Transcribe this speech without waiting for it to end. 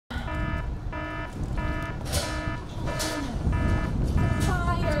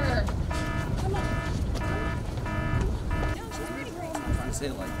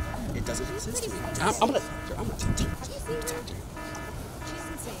doesn't make sense to me. I'm gonna talk to her. She's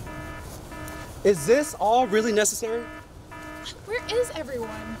insane. Is this all really necessary? Where is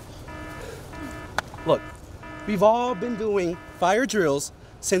everyone? Look, we've all been doing fire drills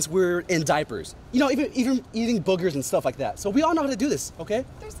since we're in diapers. You know, even eating boogers and stuff like that. So we all know how to do this, okay?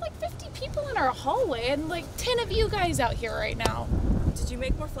 There's like 50 people in our hallway and like 10 of you guys out here right now. Did you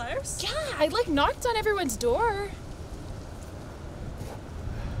make more flyers? Yeah, I like knocked on everyone's door.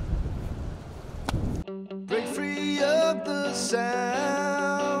 Break free of the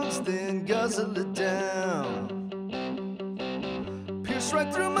sounds, then guzzle it down. Pierce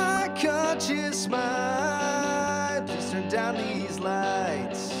right through my conscious mind. Please turn down these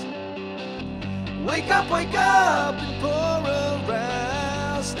lights. Wake up and pour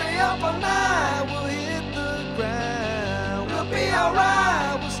around. Stay up all night, we'll hit the ground. We'll be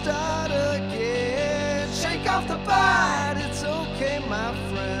alright, we'll start again. Shake off the bite, it's okay, my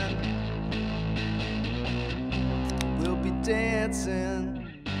friend. We'll be dancing.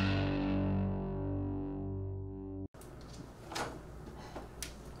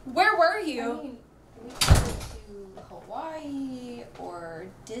 Where were you? I mean, we could go to Hawaii or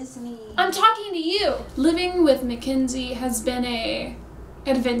Disney. I'm talking to you. Living with Mackenzie has been a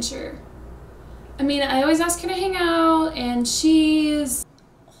adventure. I mean, I always ask her to hang out, and she's...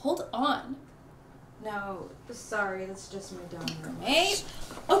 Hold on. No, sorry, that's just my dumb roommate.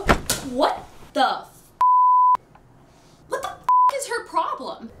 Oh, what the f? What the f is her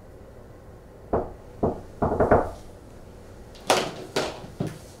problem?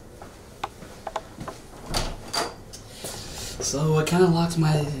 So it kind of locks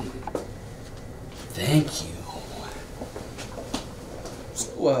my... Thank you.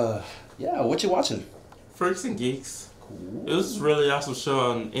 So, yeah, what you watching? Freaks and Geeks. Cool. It was a really awesome show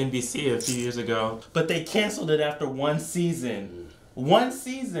on NBC a few years ago, but they canceled it after one season. One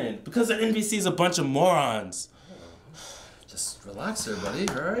season! Because the NBC's a bunch of morons. Just relax there, buddy,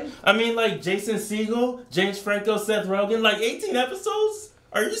 alright? I mean, like Jason Segel, James Franco, Seth Rogen, like 18 episodes?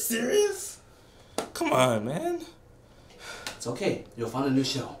 Are you serious? Come on, man. It's okay. You'll find a new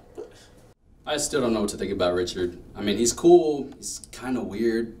show. I still don't know what to think about Richard. I mean, he's cool, he's kind of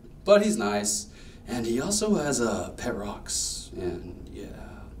weird, but he's nice. And he also has pet rocks, and yeah.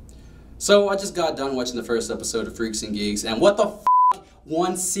 So I just got done watching the first episode of Freaks and Geeks, and what the f***?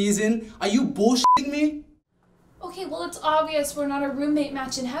 One season? Are you bullshitting me? Okay, well, it's obvious we're not a roommate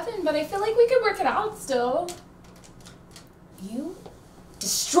match in heaven, but I feel like we could work it out still. You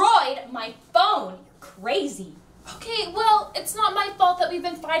destroyed my phone. You're crazy. Okay, well, it's not my fault that we've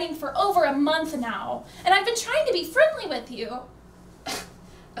been fighting for over a month now, and I've been trying to be friendly with you.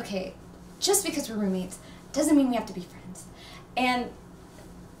 Okay, just because we're roommates doesn't mean we have to be friends. And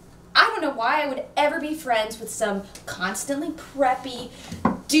I don't know why I would ever be friends with some constantly preppy,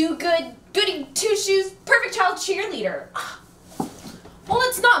 do-good, goody two-shoes, perfect child cheerleader. Well,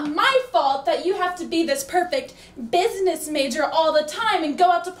 it's not my fault that you have to be this perfect business major all the time and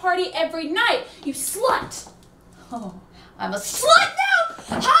go out to party every night, you slut. Oh, I'm a slut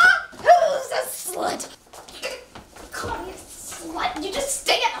now? Huh? Who's a slut? You call me a slut? You just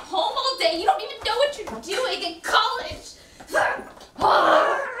stay at home all day. You don't even know what you're doing in college.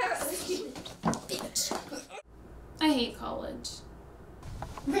 Bitch. I hate college.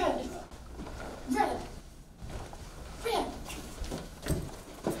 Red. Red. Red.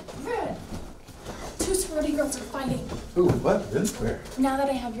 Red. Two sorority girls are fighting. Ooh, what? Really? Where? Now that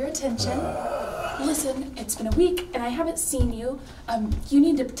I have your attention, listen, it's been a week and I haven't seen you. You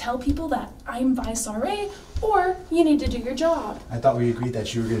need to tell people that I'm Vice RA or you need to do your job. I thought we agreed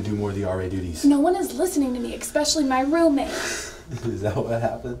that you were going to do more of the RA duties. No one is listening to me, especially my roommate. Is that what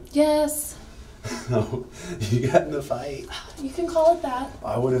happened? Yes. No, you got in a fight. You can call it that.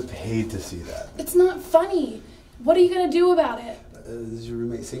 I would have paid to see that. It's not funny. What are you going to do about it? Is your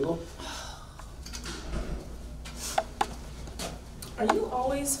roommate single? Are you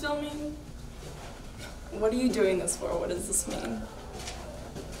always filming? What are you doing this for? What does this mean?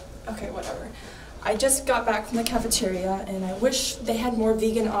 Okay, whatever. I just got back from the cafeteria and I wish they had more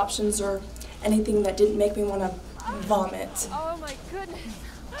vegan options or anything that didn't make me want to vomit. Oh my goodness.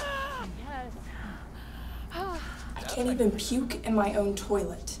 Yes. I can't even puke in my own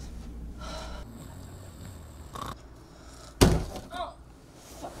toilet.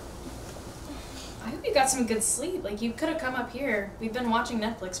 I hope you got some good sleep. Like, you could have come up here. We've been watching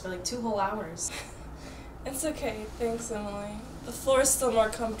Netflix for like 2 whole hours. It's okay, thanks, Emily. The floor is still more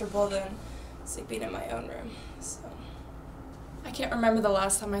comfortable than sleeping in my own room, so. I can't remember the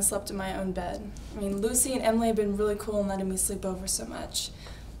last time I slept in my own bed. I mean, Lucy and Emily have been really cool in letting me sleep over so much.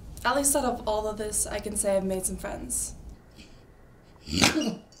 At least out of all of this, I can say I've made some friends.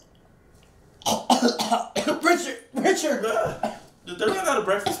 Richard! Did they run out of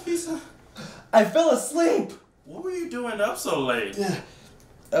breakfast pizza? I fell asleep! What were you doing up so late?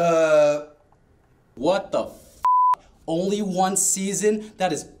 What the f? Only one season?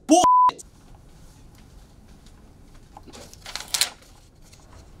 That is bull.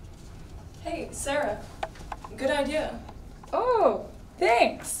 Hey, Sarah. Good idea. Oh,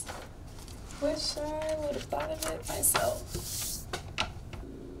 thanks. Wish I would have thought of it myself.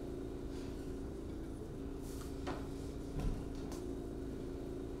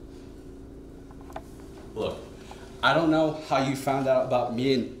 Look, I don't know how you found out about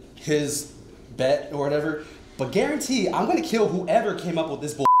me and his bet or whatever, but guarantee I'm gonna kill whoever came up with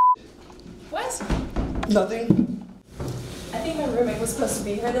this bull. What? Nothing. I think my roommate was supposed to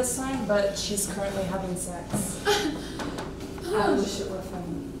be here this time, but she's currently having sex. I wish it were funny.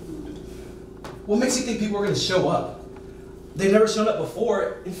 What makes you think people are gonna show up? They've never shown up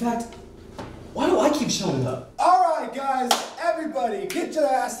before. In fact, why do I keep showing up? Alright guys, everybody, get your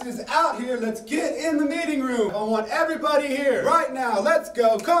asses out here. Let's get in the meeting room. I want everybody here right now. Let's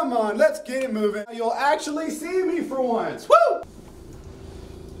go. Come on, let's get it moving. You'll actually see me for once. Woo!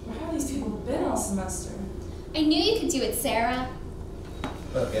 Where have these people been all semester? I knew you could do it, Sarah.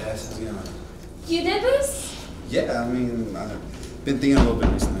 What up guys, how's it going? You did this? Yeah, I mean, I've been thinking a little bit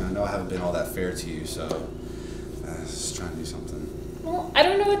recently. I know I haven't been all that fair to you, so I was just trying to do something. Well, I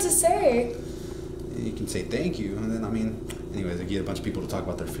don't know what to say. You can say thank you, and then, I mean, anyways, I get a bunch of people to talk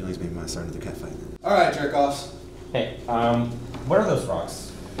about their feelings, maybe might start another cat fight. Alright, jerk-offs. Hey, what are those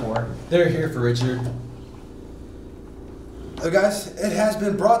rocks for? They're here for Richard. So guys, it has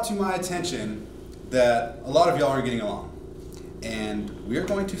been brought to my attention that a lot of y'all are getting along. And we are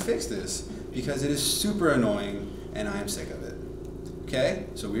going to fix this because it is super annoying and I am sick of it. Okay?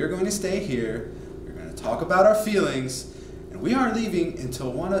 So we are going to stay here, we're going to talk about our feelings, and we aren't leaving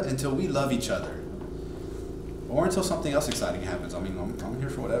until we love each other. Or until something else exciting happens. I mean, I'm here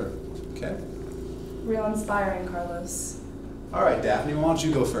for whatever. Okay? Real inspiring, Carlos. Alright, Daphne, why don't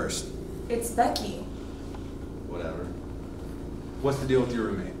you go first? It's Becky. Whatever. What's the deal with your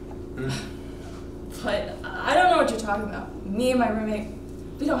roommate? But I don't know what you're talking about. Me and my roommate,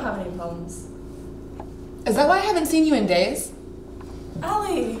 we don't have any problems. Is that why I haven't seen you in days?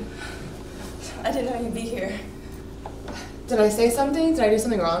 Allie! I didn't know you'd be here. Did I say something? Did I do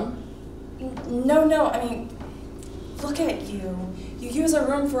something wrong? No, I mean, look at you. You use a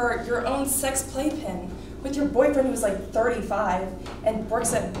room for your own sex playpen with your boyfriend who's like 35 and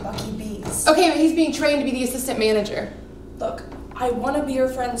works at Bucky Bees. Okay, but he's being trained to be the assistant manager. Look, I want to be your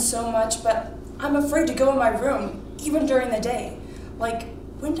friend so much, but I'm afraid to go in my room, even during the day. Like,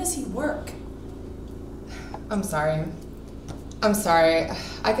 when does he work? I'm sorry.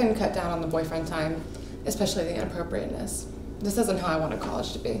 I can cut down on the boyfriend time, especially the inappropriateness. This isn't how I wanted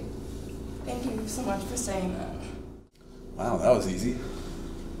college to be. Thank you so much for saying that. Wow, that was easy.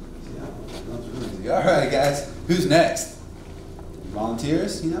 Yeah, that was really easy. Alright guys, who's next?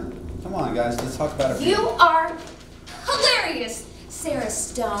 Volunteers, you know? Come on guys, let's talk about it. You are hilarious, Sarah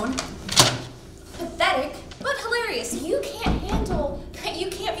Stone. Pathetic, but hilarious. You can't handle that you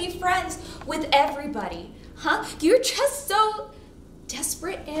can't be friends with everybody, huh? You're just so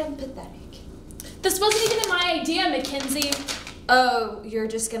desperate and pathetic. This wasn't even my idea, Mackenzie. Oh, you're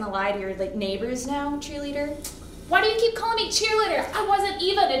just gonna lie to your neighbors now, cheerleader? Why do you keep calling me cheerleader? I wasn't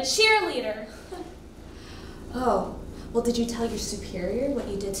even a cheerleader. Oh, well, did you tell your superior what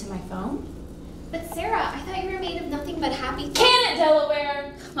you did to my phone? But Sarah, I thought you were made of nothing but happy things. Can it,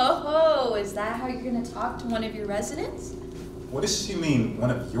 Delaware? Oh, is that how you're gonna talk to one of your residents? What does she mean, one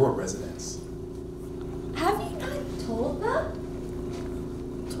of your residents? Have you not told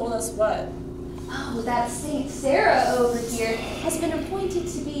them? Told us what? Oh, that Saint Sarah over here has been appointed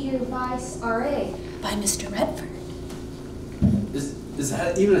to be your vice RA by Mr. Redford. Is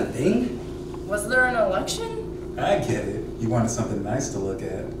that even a thing? Was there an election? I get it. You wanted something nice to look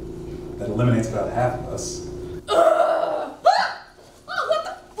at. That eliminates about half of us.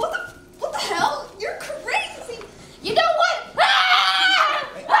 What the hell? You're crazy! You know what?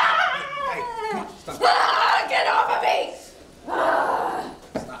 Get off of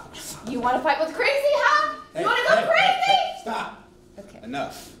me! You want to fight with crazy, huh? You want to go crazy? Stop! Okay.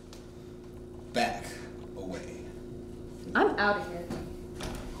 Enough. Back away. I'm out of here.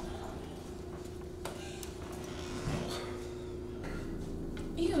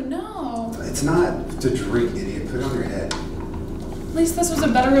 Ew, no. It's not to drink, idiot. Put it on your head. At least this was a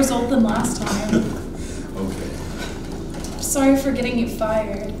better result than last time. Okay. Sorry for getting you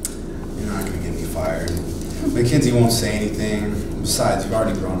fired. You're not gonna get me fired. Mackenzie won't say anything. Besides, you've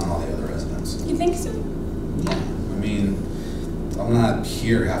already grown on all the other residents. You think so? Yeah. I mean, I'm not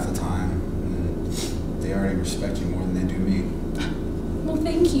here half the time. they already respect you more than they do me. Well,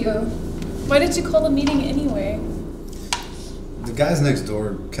 thank you. Why did you call the meeting anyway? The guys next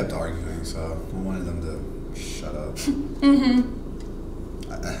door kept arguing, so I wanted them to shut up. Mm-hmm.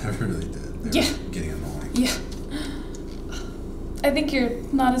 I really did. They were getting annoying. Yeah. I think you're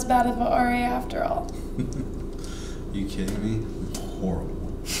not as bad of a RA after all. Are you kidding me? It's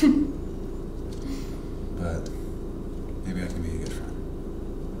horrible. But maybe I can be a good friend.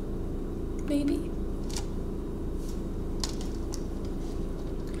 Maybe.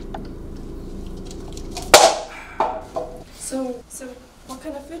 So what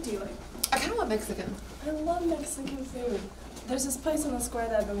kind of food do you like? I kind of want Mexican. I love Mexican food. There's this place on the square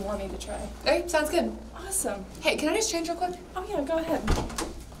that I've been wanting to try. Okay, sounds good. Awesome. Hey, can I just change real quick? Oh yeah, go ahead.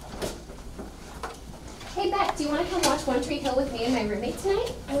 Hey Beck, do you want to come watch One Tree Hill with me and my roommate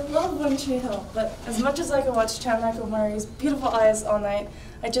tonight? I love One Tree Hill, but as much as I could watch Chad Michael Murray's beautiful eyes all night,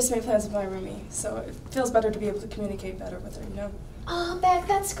 I just made plans with my roomie, so it feels better to be able to communicate better with her, you know? Oh, Beck,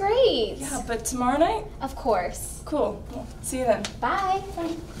 that's great. Yeah, but tomorrow night? Of course. Cool. Well, see you then. Bye.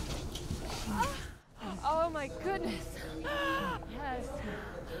 Bye. Oh my goodness. Yes.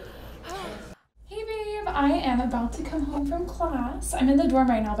 Hey babe, I am about to come home from class. I'm in the dorm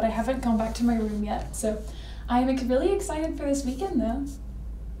right now, but I haven't gone back to my room yet, so I'm really excited for this weekend though.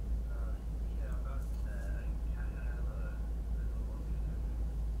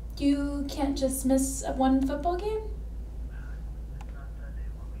 You can't just miss one football game?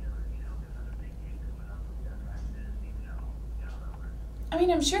 I mean,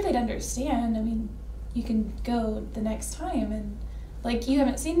 I'm sure they'd understand. I mean, you can go the next time, and like, you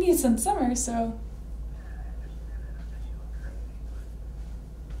haven't seen me since summer, so.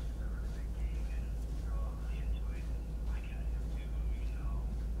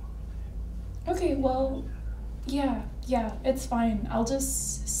 Okay, well, yeah, it's fine. I'll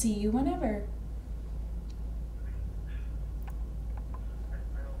just see you whenever.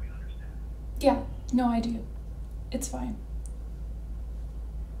 Yeah, no, I do. It's fine.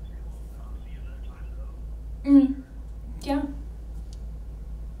 Yeah.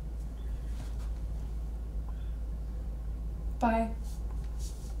 Bye.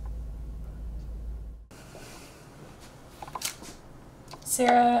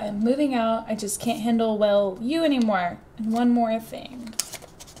 Sarah, I'm moving out. I just can't handle, well, you anymore. And one more thing.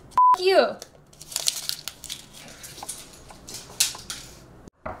 F you!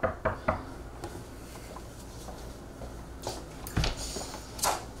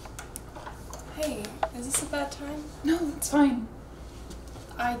 Hey, is this a bad time? No, it's fine.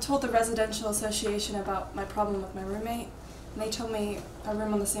 I told the residential association about my problem with my roommate, and they told me a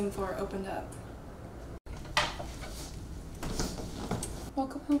room on the same floor opened up.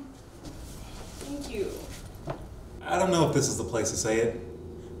 Welcome home. Thank you. I don't know if this is the place to say it,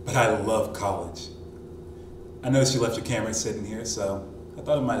 but I love college. I noticed you left your camera sitting here, so I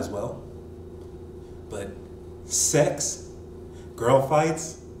thought I might as well. But sex, girl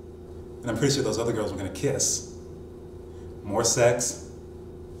fights, and I'm pretty sure those other girls were gonna kiss. More sex.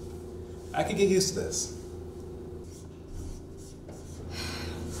 I could get used to this.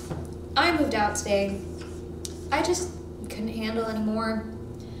 I moved out today. I just couldn't handle anymore.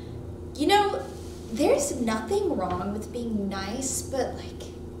 You know, there's nothing wrong with being nice, but like,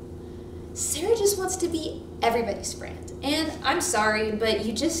 Sarah just wants to be everybody's friend. And I'm sorry, but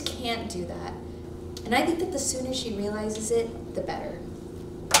you just can't do that. And I think that the sooner she realizes it, the better.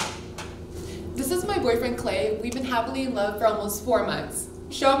 This is my boyfriend Clay. We've been happily in love for almost 4 months.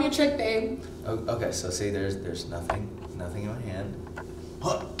 Show him your trick, babe. Okay, so see, there's nothing in my hand.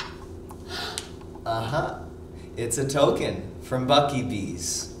 It's a token from Bucky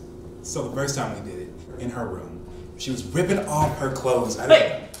Bees. So the first time we did it, in her room, she was ripping off her clothes.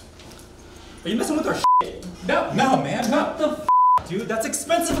 Hey! Are you messing with our shit? No, man, no. What the f, dude? That's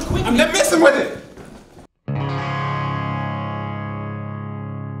expensive equipment. I'm not messing with it!